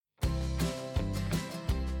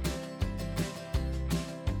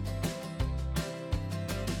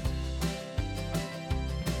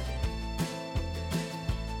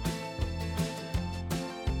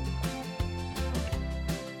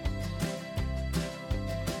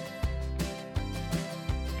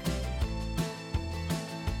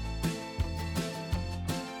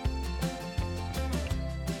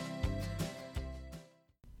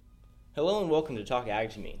Hello and welcome to Talk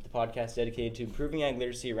Ag to Me, the podcast dedicated to improving ag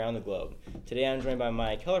literacy around the globe. Today I'm joined by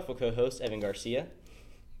my colorful co-host, Evan Garcia.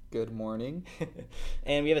 Good morning.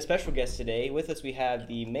 And we have a special guest today. With us we have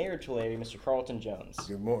the Mayor of Tulare, Mr. Carlton Jones.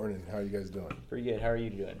 Good morning. How are you guys doing? Pretty good. How are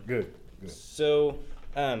you doing? Good. So,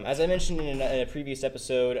 as I mentioned in a previous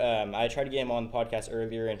episode, I tried to get him on the podcast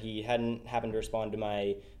earlier and he hadn't happened to respond to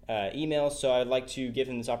my email, so I'd like to give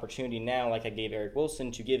him this opportunity now, like I gave Eric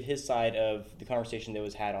Wilson, to give his side of the conversation that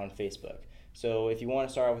was had on Facebook. So if you want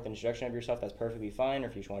to start out with an introduction of yourself, that's perfectly fine, or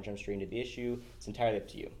if you just want to jump straight into the issue, it's entirely up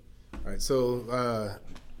to you. All right, so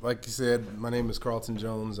like you said, my name is Carlton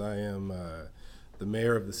Jones. I am the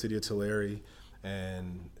mayor of the city of Tulare,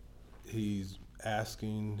 and he's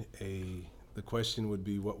asking the question would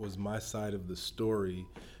be, what was my side of the story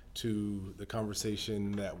to the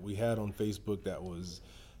conversation that we had on Facebook that was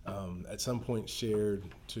at some point shared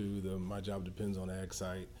to the My Job Depends on Ag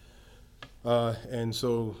site. And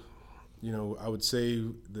so, I would say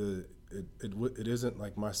it isn't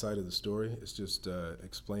like my side of the story. It's just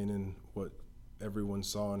explaining what everyone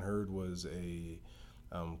saw and heard was a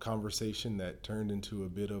conversation that turned into a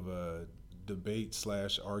bit of a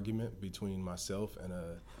debate/argument between myself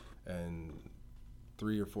and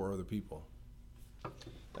 3 or 4 other people.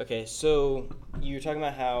 Okay, so you were talking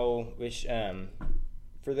about how,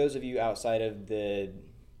 for those of you outside of the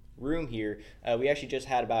room here, we actually just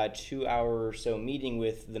had about a 2-hour or so meeting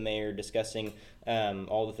with the mayor discussing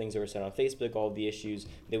all the things that were said on Facebook, all the issues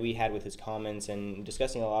that we had with his comments, and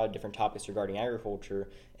discussing a lot of different topics regarding agriculture.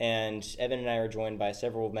 And Evan and I are joined by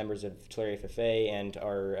several members of Tulare FFA and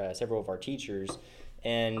several of our teachers.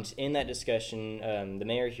 And in that discussion, the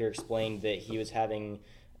mayor here explained that he was having,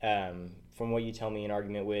 from what you tell me, an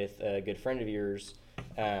argument with a good friend of yours,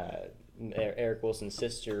 Eric Wilson's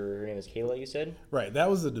sister. Her name is Kayla, you said? Right, that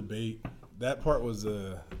was the debate. That part was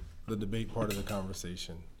the debate part of the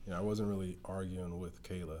conversation. I wasn't really arguing with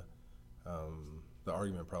Kayla. The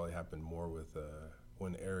argument probably happened more with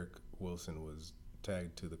when Eric Wilson was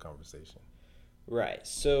tagged to the conversation. Right,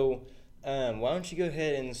 so why don't you go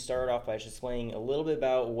ahead and start off by just explaining a little bit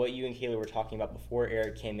about what you and Kayla were talking about before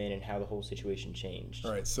Eric came in and how the whole situation changed.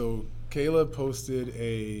 All right, so Kayla posted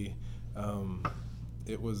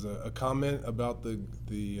it was a comment about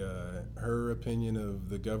her opinion of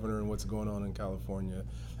the governor and what's going on in California,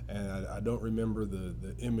 and I don't remember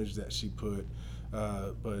the image that she put,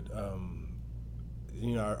 but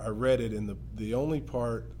I read it, and the only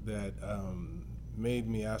part that made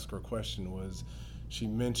me ask her a question was she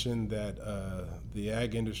mentioned that the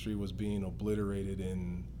ag industry was being obliterated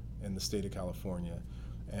in the state of California.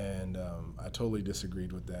 And I totally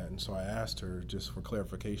disagreed with that, and so I asked her just for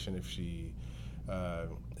clarification if she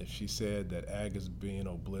said that ag is being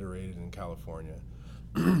obliterated in California.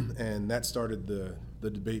 And that started the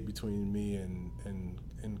debate between me and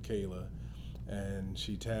Kayla, and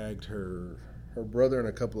she tagged her brother and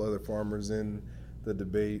a couple other farmers in the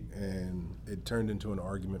debate, and it turned into an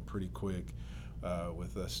argument pretty quick,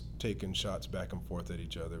 with us taking shots back and forth at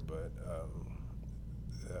each other. But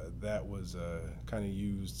that was kind of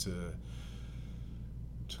used to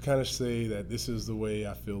kind of say that this is the way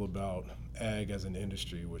I feel about ag as an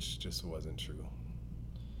industry, which just wasn't true.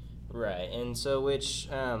 Right, and so which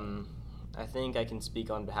I think I can speak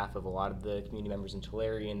on behalf of a lot of the community members in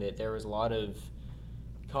Tulare, in that there was a lot of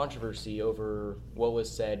controversy over what was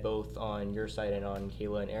said both on your side and on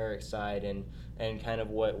Kayla and Eric's side, and kind of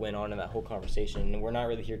what went on in that whole conversation. And we're not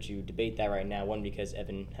really here to debate that right now, one, because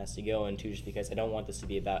Evan has to go, and two, just because I don't want this to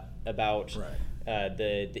be about Right.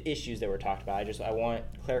 The issues that were talked about. I want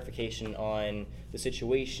clarification on the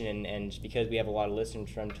situation, and because we have a lot of listeners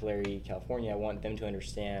from Tulare, California, I want them to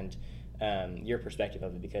understand your perspective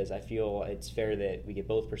of it, because I feel it's fair that we get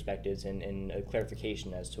both perspectives and a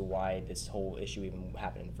clarification as to why this whole issue even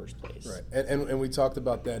happened in the first place. Right, and we talked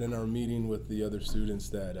about that in our meeting with the other students,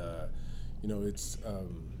 that it's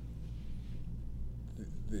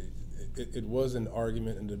it was an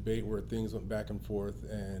argument and debate where things went back and forth,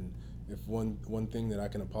 and if one thing that I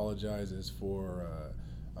can apologize is for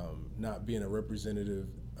not being a representative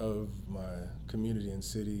of my community and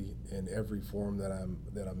city in every forum that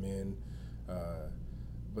I'm in.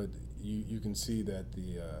 But you can see that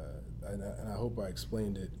and I hope I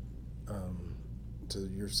explained it to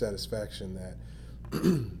your satisfaction, that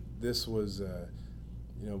this was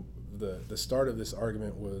the start of this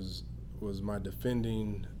argument was my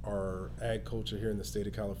defending our ag culture here in the state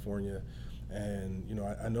of California. And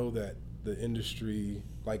I know that the industry,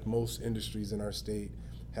 like most industries in our state,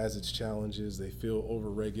 has its challenges. They feel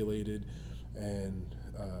overregulated, and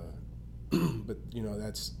but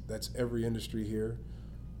that's every industry here.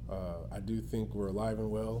 I do think we're alive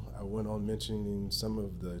and well. I went on mentioning some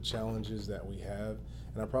of the challenges that we have,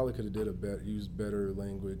 and I probably could have used better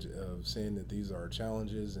language of saying that these are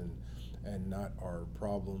challenges and not our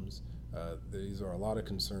problems. These are a lot of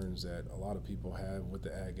concerns that a lot of people have with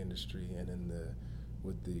the ag industry, and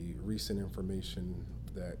with the recent information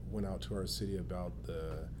that went out to our city about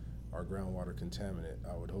our groundwater contaminant.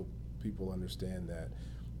 I would hope people understand that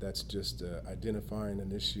that's just identifying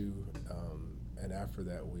an issue, and after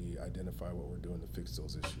that we identify what we're doing to fix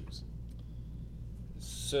those issues.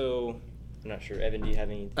 So, I'm not sure. Evan, do you have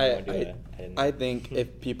anything you want to add? I think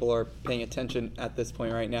if people are paying attention at this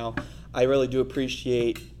point right now, I really do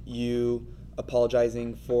appreciate you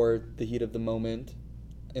apologizing for the heat of the moment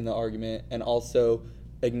in the argument, and also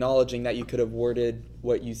acknowledging that you could have worded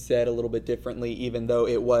what you said a little bit differently, even though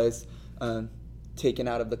it was taken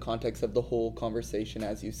out of the context of the whole conversation,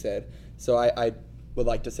 as you said. So I would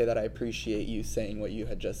like to say that I appreciate you saying what you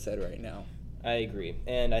had just said right now. I agree,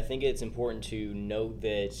 and I think it's important to note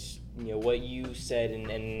that what you said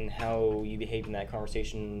and how you behaved in that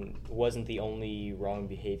conversation wasn't the only wrong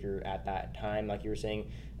behavior at that time. Like you were saying,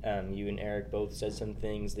 you and Eric both said some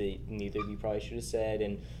things that neither of you probably should have said,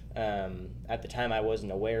 and at the time I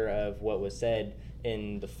wasn't aware of what was said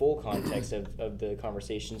in the full context of the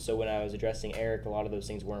conversation. So when I was addressing Eric, a lot of those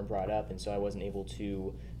things weren't brought up, and so I wasn't able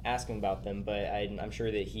to ask him about them. But I'm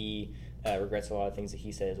sure that he regrets a lot of things that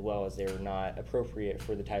he said as well, as they're not appropriate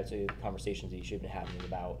for the types of conversations that you should be having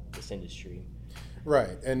about this industry.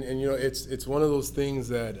 Right, and it's one of those things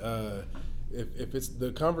that if it's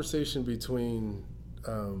the conversation between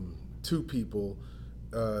two people,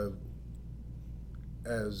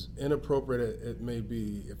 as inappropriate it may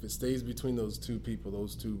be, if it stays between those two people,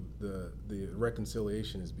 the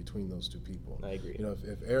reconciliation is between those two people. I agree.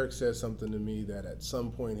 If Eric says something to me that at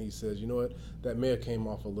some point he says, you know what, that may have came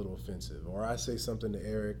off a little offensive, or I say something to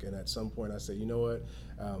Eric and at some point I say, you know what,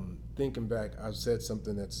 thinking back, I've said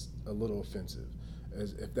something that's a little offensive.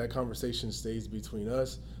 If that conversation stays between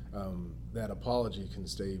us, that apology can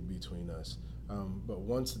stay between us. But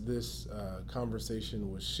once this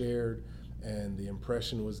conversation was shared and the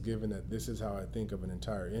impression was given that this is how I think of an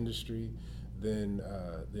entire industry, then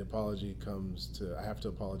the apology comes to, I have to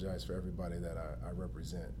apologize for everybody that I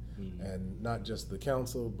represent. Mm-hmm. And not just the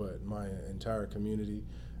council, but my entire community.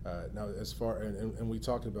 Now, as far, and we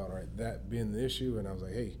talked about, all right, that being the issue, and I was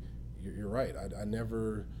like, hey, you're right. I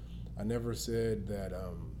never said that,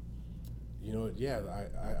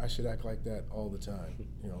 I should act like that all the time,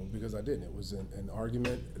 because I didn't. It was an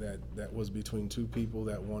argument that was between two people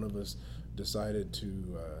that one of us decided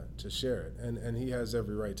to share it, and he has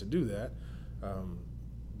every right to do that.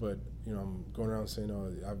 But I'm going around saying,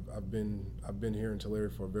 I've been here in Tulare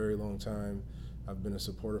for a very long time. I've been a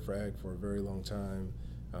supporter for ag for a very long time.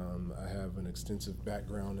 I have an extensive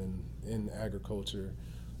background in agriculture,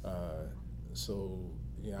 so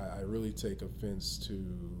I really take offense to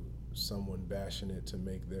someone bashing it to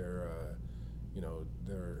make they're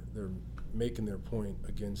making their point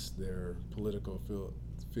against their political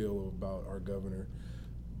feel about our governor.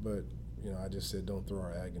 But I just said, don't throw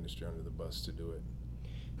our ag industry under the bus to do it.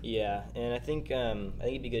 Yeah, and I think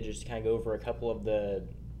it'd be good just to kind of go over a couple of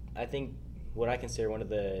what I consider one of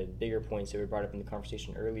the bigger points that were brought up in the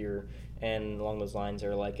conversation earlier, and along those lines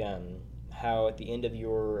are like how at the end of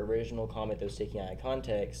your original comment that was taken out of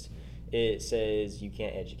context, it says you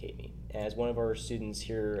can't educate me. As one of our students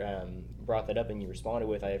here brought that up and you responded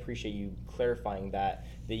with, I appreciate you clarifying that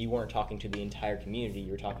you weren't talking to the entire community,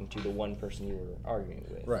 you were talking to the one person you were arguing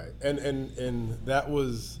with. Right, and that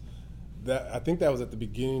was that. I think that was at the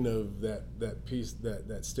beginning of that piece,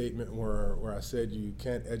 that statement where I said you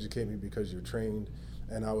can't educate me because you're trained,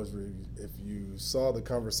 and I was if you saw the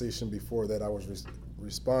conversation before that, I was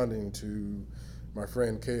responding to my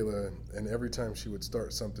friend Kayla, and every time she would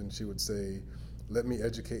start something, she would say, let me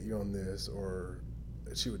educate you on this, or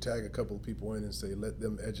she would tag a couple of people in and say, let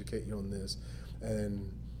them educate you on this.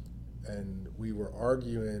 And we were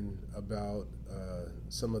arguing about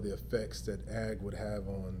some of the effects that ag would have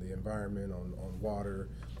on the environment, on water.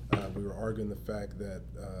 We were arguing the fact that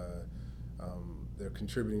they're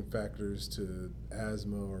contributing factors to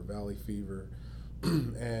asthma or valley fever.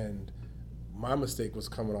 And my mistake was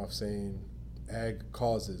coming off saying ag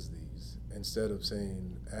causes these, instead of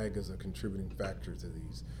saying ag is a contributing factor to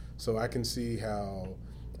these. So I can see how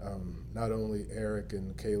not only Eric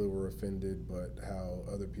and Kayla were offended, but how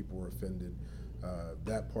other people were offended.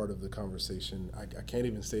 That part of the conversation, I can't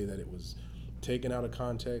even say that it was taken out of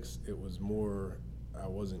context. It was more, I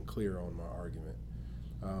wasn't clear on my argument.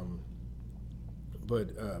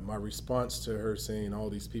 But my response to her saying all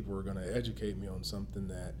these people were going to educate me on something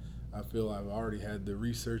that I feel I've already had the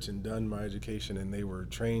research and done my education, and they were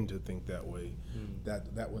trained to think that way.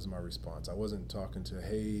 That was my response. I wasn't talking to,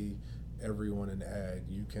 hey, everyone in ag,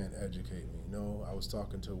 you can't educate me. No, I was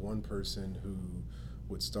talking to one person who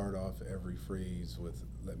would start off every phrase with,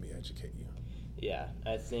 let me educate you. Yeah,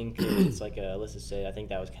 I think it's like Alyssa said, I think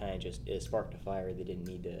that was kind of just, it sparked a fire that didn't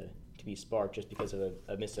need to be sparked just because of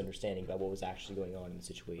a misunderstanding about what was actually going on in the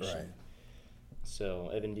situation. Right. So,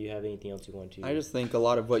 Evan, do you have anything else you want to? I just think a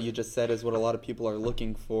lot of what you just said is what a lot of people are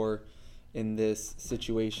looking for in this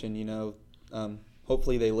situation.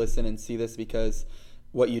 Hopefully they listen and see this, because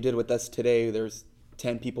what you did with us today, there's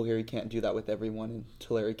 10 people here. You can't do that with everyone in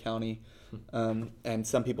Tulare County. And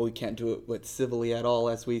some people you can't do it with civilly at all,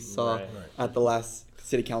 as we saw at the last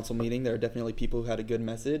city council meeting. There are definitely people who had a good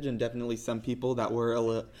message, and definitely some people that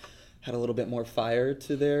were had a little bit more fire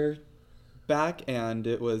to their back, and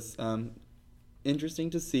it was interesting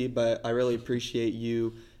to see. But I really appreciate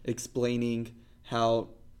you explaining how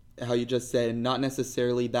you just said, not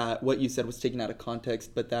necessarily that what you said was taken out of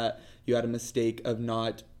context, but that you had a mistake of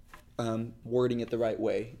not wording it the right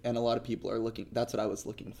way, and a lot of people are looking. That's what I was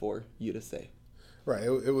looking for you to say. Right.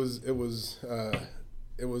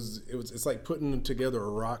 It's like putting together a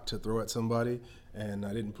rock to throw at somebody, and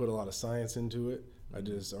I didn't put a lot of science into it. I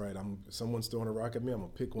just, all right, someone's throwing a rock at me, I'm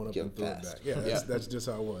gonna pick one up and throw it back. Yeah, that's just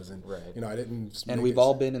how it was. And I didn't. And we've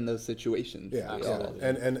all been in those situations. Yeah,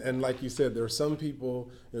 and like you said, there are some people.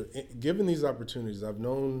 Given these opportunities, I've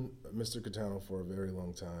known Mr. Catano for a very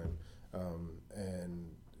long time, and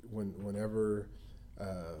whenever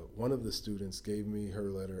one of the students gave me her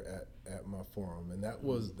letter at my forum, and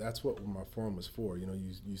that's what my forum was for.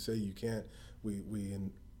 You say you can't. We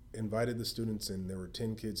invited the students, and there were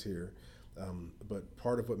 10 kids here. But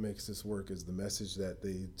part of what makes this work is the message that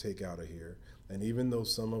they take out of here. And even though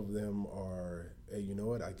some of them are, hey, you know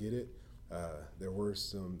what, I get it. There were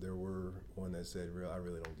one that said, I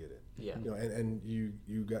really don't get it. Yeah. And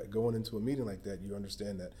you got going into a meeting like that, you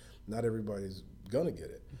understand that not everybody's gonna get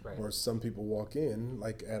it. Right. Or some people walk in,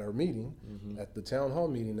 like at our meeting, at the town hall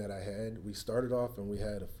meeting that I had, we started off and we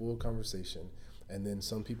had a full conversation. And then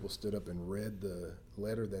some people stood up and read the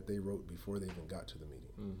letter that they wrote before they even got to the meeting.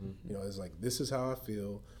 It's like, this is how I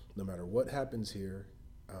feel. No matter what happens here,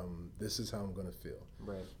 this is how I'm going to feel.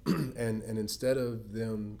 Right. And instead of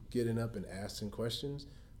them getting up and asking questions,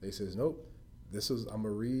 they says, nope, I'm going to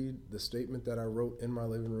read the statement that I wrote in my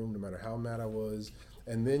living room, no matter how mad I was.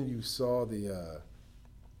 And then you saw the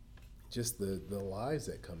lies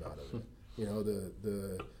that come out of it.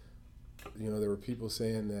 There were people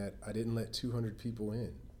saying that I didn't let 200 people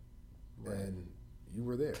in, and you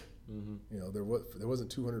were there. There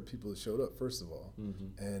wasn't 200 people that showed up, first of all,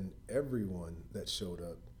 and everyone that showed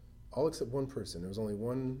up, all except one person. There was only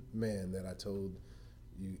one man that I told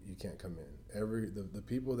you can't come in. The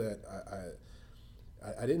people that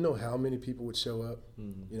I didn't know how many people would show up.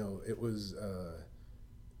 It was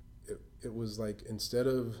like, instead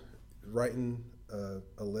of writing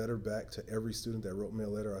a letter back to every student that wrote me a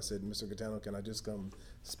letter, I said, Mr. Catano, can I just come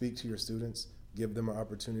speak to your students, give them an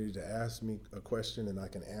opportunity to ask me a question, and I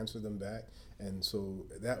can answer them back. And so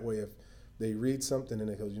that way, if they read something and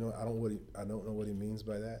they go, I don't know what he means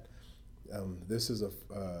by that. This is a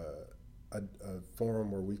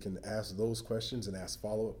forum where we can ask those questions and ask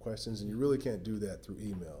follow-up questions, and you really can't do that through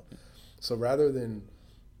email. So rather than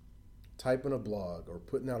typing a blog or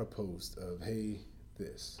putting out a post of, hey,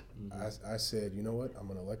 this, I said, you know what, I'm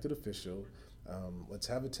an elected official. Let's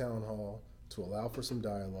have a town hall to allow for some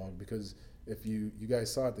dialogue, because if you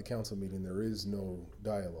guys saw at the council meeting, there is no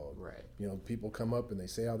dialogue. Right. People come up and they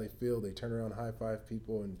say how they feel, they turn around, high five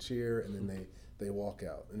people and cheer, and then they walk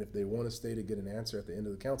out. And if they want to stay to get an answer at the end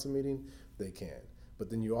of the council meeting, they can. But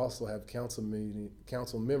then you also have council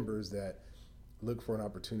members that look for an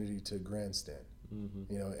opportunity to grandstand.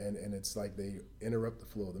 And it's like they interrupt the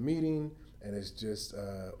flow of the meeting, and it's just,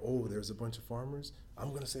 there's a bunch of farmers, I'm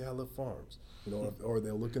going to say I love farms. Or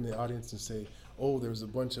they'll look in the audience and say, there's a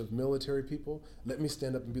bunch of military people, let me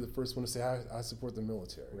stand up and be the first one to say I support the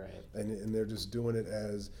military. Right. And they're just doing it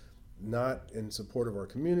as not in support of our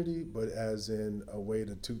community, but as in a way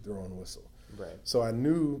to toot their own whistle. Right. So I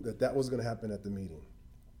knew that was going to happen at the meeting.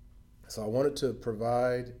 So I wanted to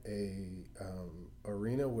provide a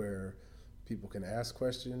arena where people can ask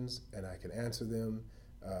questions and I can answer them.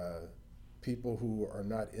 People who are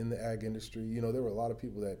not in the ag industry, there were a lot of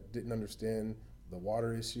people that didn't understand the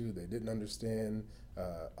water issue. They didn't understand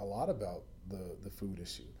a lot about the food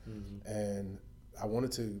issue. And I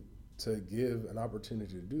wanted to give an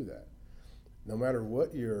opportunity to do that. No matter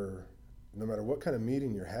what kind of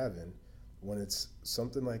meeting you're having, when it's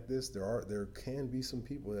something like this, there can be some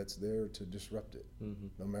people that's there to disrupt it,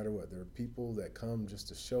 no matter what. There are people that come just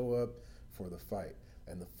to show up for the fight.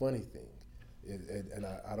 And the funny thing, and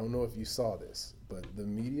I don't know if you saw this, but the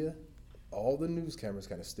media, all the news cameras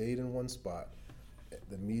kind of stayed in one spot.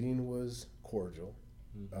 The meeting was cordial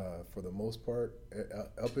for the most part,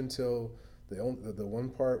 up until the one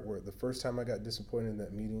part where the first time I got disappointed in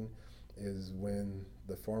that meeting is when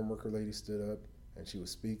the farm worker lady stood up and she was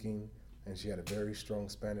speaking, and she had a very strong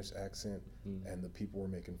Spanish accent, and the people were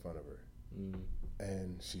making fun of her.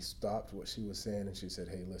 And she stopped what she was saying, and she said,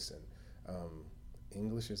 "Hey, listen,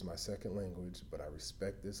 English is my second language, but I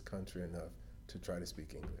respect this country enough to try to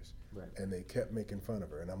speak English." Right. And they kept making fun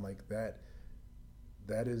of her, and I'm like, that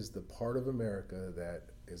is the part of America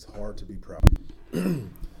that is hard to be proud of.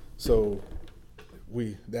 So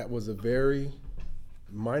that was a very,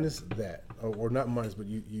 minus that, or not minus, but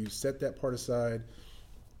you set that part aside.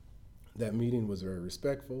 That meeting was very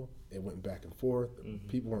respectful. It went back and forth.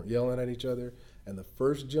 People weren't yelling at each other. And the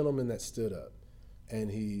first gentleman that stood up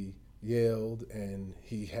and he yelled and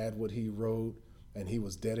he had what he wrote and he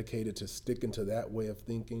was dedicated to sticking to that way of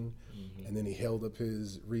thinking. And then he held up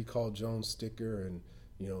his Recall Jones sticker and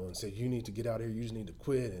said, "You need to get out of here. You just need to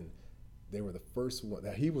quit." And they were the first one.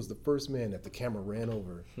 He was the first man that the camera ran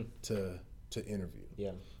over to interview.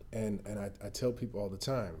 Yeah. And I tell people all the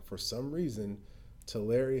time, for some reason,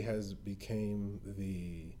 Tulare has became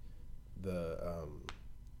the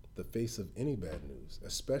face of any bad news,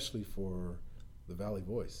 especially for the Valley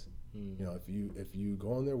Voice. If you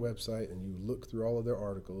go on their website and you look through all of their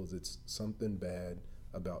articles, it's something bad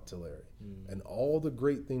about Tulare, and all the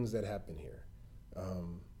great things that happen here,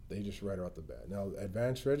 they just write out the bad. Now,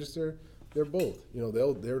 Advance Register, they're both.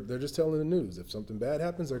 They're just telling the news. If something bad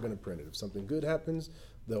happens, they're going to print it. If something good happens,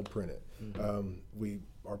 they'll print it.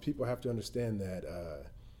 Our people have to understand that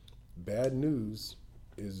bad news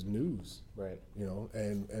is news. Right.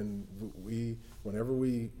 And we, whenever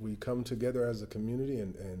we come together as a community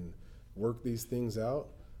and work these things out,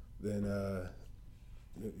 then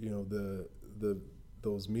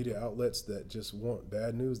those media outlets that just want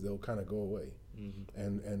bad news, they'll kind of go away.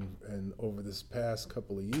 And over this past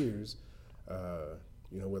couple of years,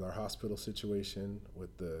 with our hospital situation,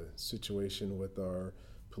 with the situation with our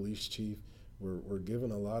police chief, we're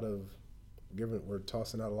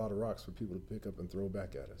tossing out a lot of rocks for people to pick up and throw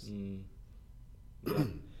back at us. Yeah,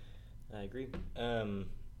 I agree.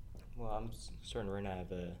 Well, I'm starting to run out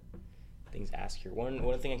of things to ask here.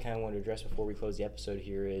 One thing I kind of wanted to address before we close the episode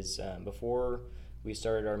here is before we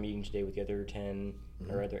started our meeting today with the other 10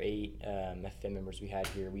 or other 8 FFM members we had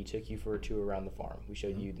here, we took you for a tour around the farm. We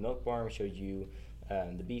showed you the milk barn, we showed you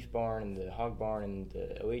the beef barn and the hog barn and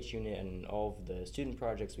the OH unit and all of the student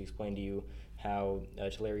projects. We explained to you how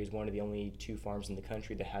Tulare is one of the only 2 farms in the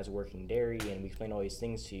country that has working dairy, and we explained all these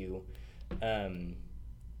things to you.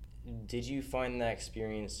 Did you find that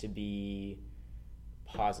experience to be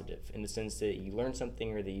positive in the sense that you learned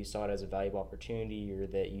something, or that you saw it as a valuable opportunity, or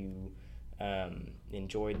that you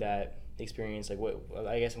enjoyed that experience? What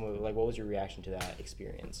was your reaction to that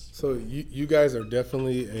experience? So you guys are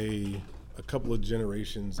definitely a couple of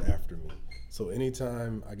generations after me. So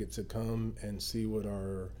anytime I get to come and see what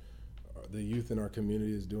the youth in our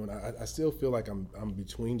community is doing, I still feel like I'm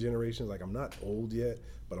between generations. Like, I'm not old yet,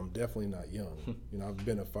 but I'm definitely not young. I've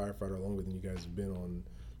been a firefighter longer than you guys have been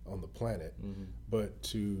on the planet. But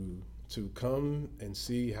to come and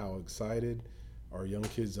see how excited our young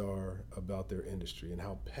kids are about their industry and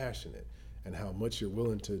how passionate and how much you're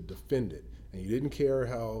willing to defend it, and you didn't care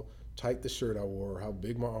how tight the shirt I wore or how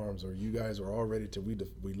big my arms are, you guys are all ready to,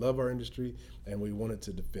 we love our industry and we wanted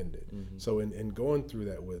to defend it. So in going through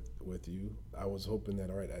that with you, I was hoping that,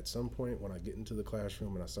 all right, at some point when I get into the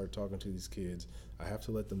classroom and I start talking to these kids, I have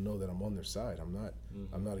to let them know that I'm on their side. I'm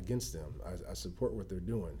not against them. I support what they're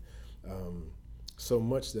doing. So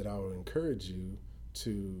much that I would encourage you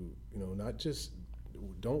to, not just,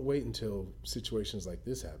 don't wait until situations like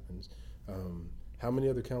this happens. How many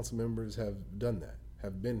other council members have done that,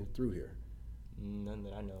 have been through here? None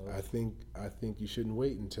that I know of. I think you shouldn't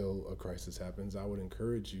wait until a crisis happens. I would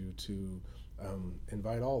encourage you to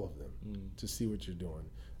invite all of them to see what you're doing.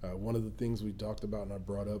 One of the things we talked about and I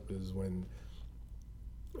brought up is when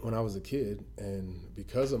I was a kid, and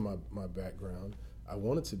because of my background, I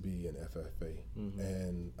wanted to be an FFA,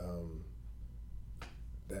 and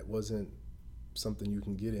that wasn't something you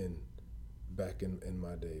can get in back in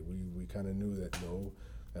my day. We kind of knew that, no,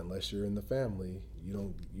 unless you're in the family,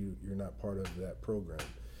 you're not part of that program.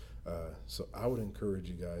 So I would encourage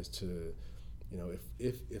you guys to,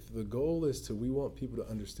 if the goal is we want people to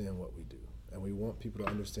understand what we do, and we want people to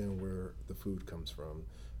understand where the food comes from,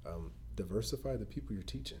 Diversify the people you're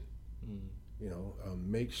teaching.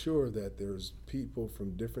 Make sure that there's people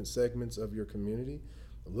from different segments of your community.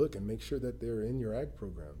 Look and make sure that they're in your ag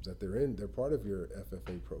programs, that they're part of your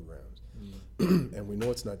FFA programs. And we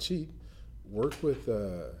know it's not cheap. Work with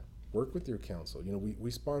your council.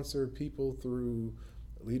 We sponsor people through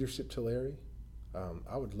Leadership Tulare.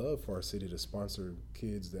 I would love for our city to sponsor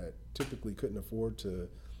kids that typically couldn't afford to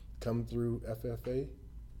come through FFA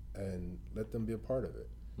and let them be a part of it.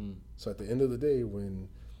 So at the end of the day, when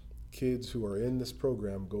kids who are in this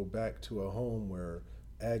program go back to a home where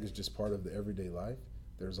ag is just part of the everyday life,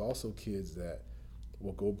 there's also kids that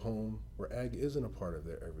will go home where ag isn't a part of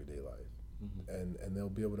their everyday life. And they'll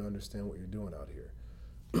be able to understand what you're doing out here.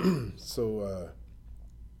 So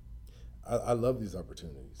I love these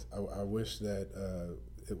opportunities. I wish that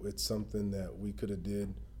it's something that we could have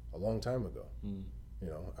did a long time ago.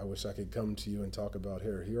 I wish I could come to you and talk about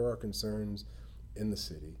here are our concerns in the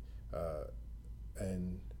city,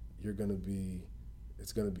 and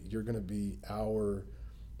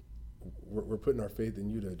we're putting our faith in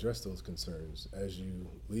you to address those concerns as you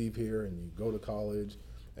leave here and you go to college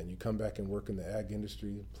and you come back and work in the ag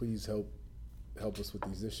industry. Please help us with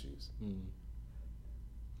these issues.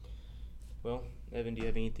 Well, Evan, do you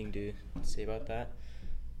have anything to say about that?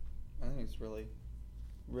 I think it's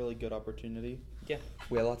really good opportunity. Yeah.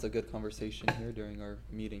 We had lots of good conversation here during our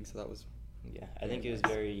meeting, so that was I think it was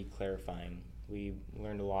very clarifying. We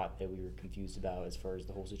learned a lot that we were confused about as far as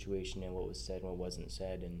the whole situation and what was said and what wasn't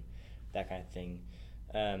said and that kind of thing.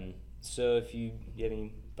 So if you have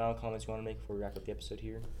any final comments you want to make before we wrap up the episode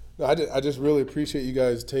here? No, I just really appreciate you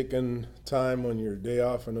guys taking time on your day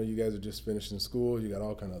off. I know you guys are just finishing school. You got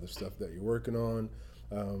all kind of other stuff that you're working on.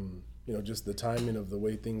 Just the timing of the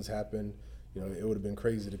way things happen. It would have been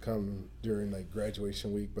crazy to come during like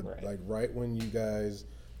graduation week, but right when you guys,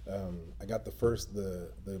 I got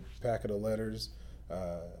the packet of letters.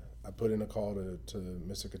 I put in a call to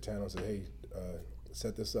Mr. Catano and said, hey,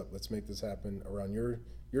 set this up. Let's make this happen around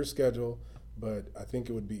your schedule. But I think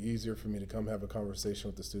it would be easier for me to come have a conversation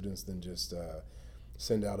with the students than just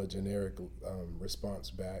send out a generic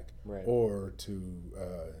response back, or to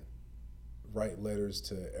write letters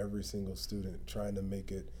to every single student trying to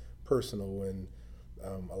make it personal when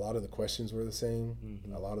a lot of the questions were the same,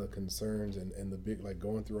 a lot of the concerns, and the big, like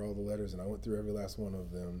going through all the letters, and I went through every last one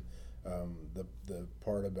of them. The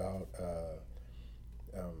part about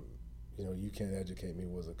you can't educate me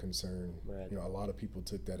was a concern. A lot of people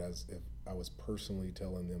took that as if I was personally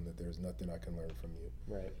telling them that there's nothing I can learn from you.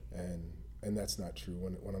 And that's not true.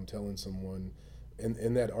 When I'm telling someone,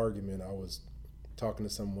 in that argument, I was talking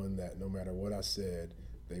to someone that no matter what I said,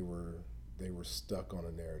 they were stuck on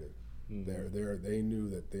a narrative. They knew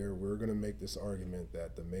that we're going to make this argument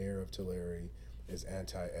that the mayor of Tulare is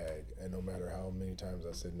anti-ag, and no matter how many times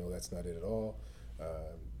I said no, that's not it at all,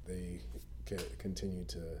 they continue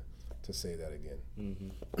to say that again.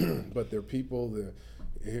 But they're people.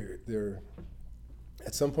 They're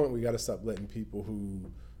at some point we got to stop letting people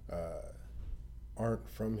who aren't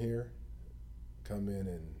from here come in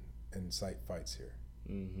and incite fights here.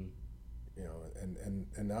 And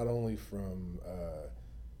not only from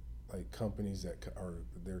like companies that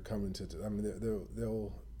they're coming to. I mean,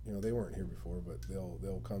 they'll they weren't here before, but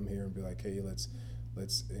they'll come here and be like, hey, let's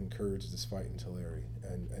encourage this fight in Tulare,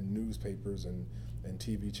 and newspapers and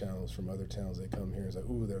TV channels from other towns, they come here and say,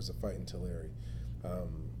 ooh, there's a fight in Tulare.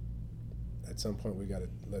 At some point we got to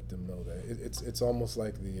let them know that it's almost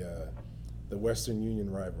like the Western Union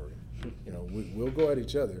rivalry. We'll go at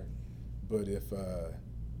each other, but if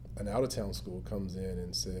an out-of-town school comes in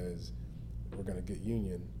and says we're going to get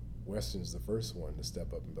Union, Western's the first one to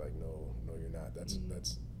step up and be like, no, you're not.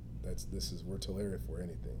 We're Tulare for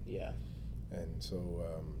anything. Yeah. And so,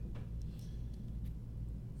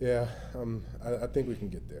 I think we can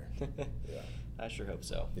get there. Yeah. I sure hope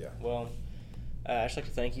so. Yeah. Well, I'd just like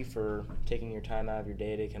to thank you for taking your time out of your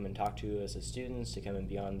day to come and talk to us as students, to come and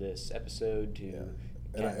be on this episode.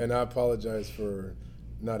 And I apologize for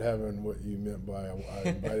not having what you meant by I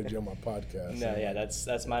invited you on my podcast. No, yeah,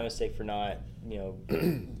 that's my mistake for not,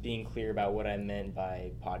 being clear about what I meant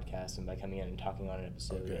by podcast and by coming in and talking on an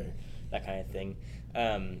episode and that kind of thing.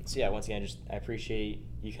 Once again, I appreciate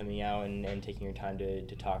you coming out and taking your time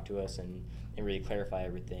to talk to us and really clarify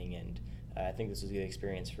everything. And I think this was a good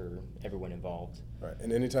experience for everyone involved. Right.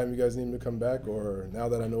 And anytime you guys need me to come back, or now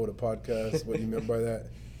that I know what a podcast, what you meant by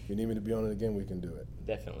that, if you need me to be on it again, we can do it.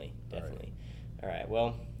 Definitely. All right.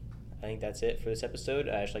 Well, I think that's it for this episode.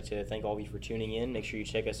 I'd just like to thank all of you for tuning in. Make sure you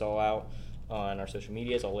check us all out on our social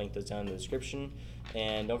medias. I'll link those down in the description.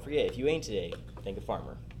 And don't forget, if you ain't today, thank a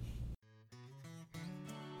farmer.